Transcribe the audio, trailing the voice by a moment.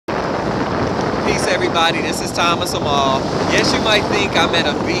Peace, everybody. This is Thomas Amal. Yes, you might think I'm at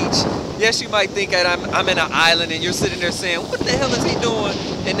a beach. Yes, you might think that I'm in an island and you're sitting there saying, what the hell is he doing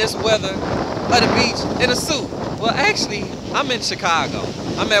in this weather at a beach in a suit? Well, actually, I'm in Chicago.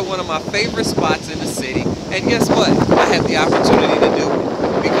 I'm at one of my favorite spots in the city. And guess what? I have the opportunity to do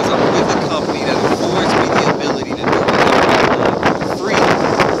it because I'm with a company that affords me the ability to do it. Freedom.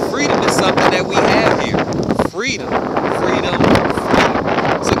 Freedom is something that we have here. Freedom. Freedom.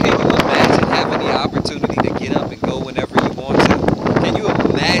 So can you imagine having the opportunity to get up and go whenever you want to? Can you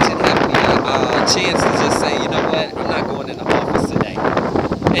imagine having the chance to just say, you know what, I'm not going in the office today.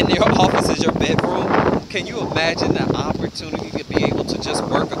 And your office is your bedroom. Can you imagine the opportunity to be able to just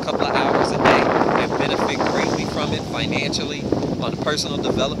work a couple of hours a day and benefit greatly from it financially, on the personal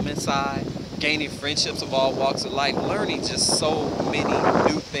development side, gaining friendships of all walks of life, learning just so many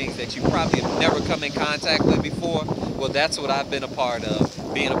new things that you probably have never come in contact with before? Well, that's what I've been a part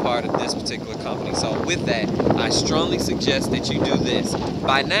of, being a part of this particular company. So with that, I strongly suggest that you do this.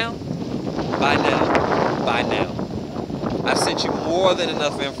 By now, I've sent you more than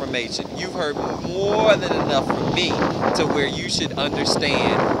enough information. You've heard more than enough from me to where you should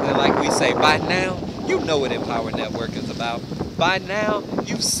understand that, like we say, by now, you know what Empower Network is about. By now,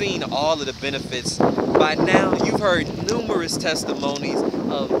 you've seen all of the benefits. By now, you've heard numerous testimonies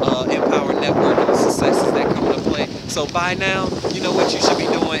of Empower Network and the successes that come into play. So by now, you know what you should be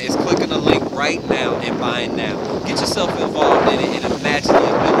doing is clicking the link right now and buying now. Get yourself involved in it and imagine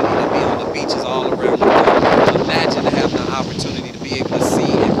the ability to be on the beaches all around the world. Imagine having the opportunity to be able to see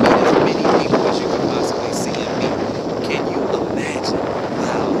and meet as many people as you can possibly see and meet. Can you imagine,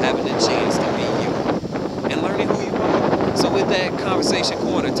 wow, having a chance to be you and learning who you are? So with that, Conversation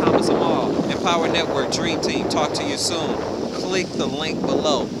Corner, Thomas Amal, Empower Network, Dream Team, talk to you soon. Click the link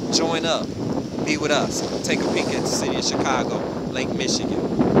below. Join up. Be with us. Take a peek at the city of Chicago, Lake Michigan.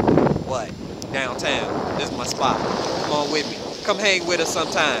 What? Downtown. This is my spot. Come on with me. Come hang with us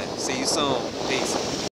sometime. See you soon. Peace.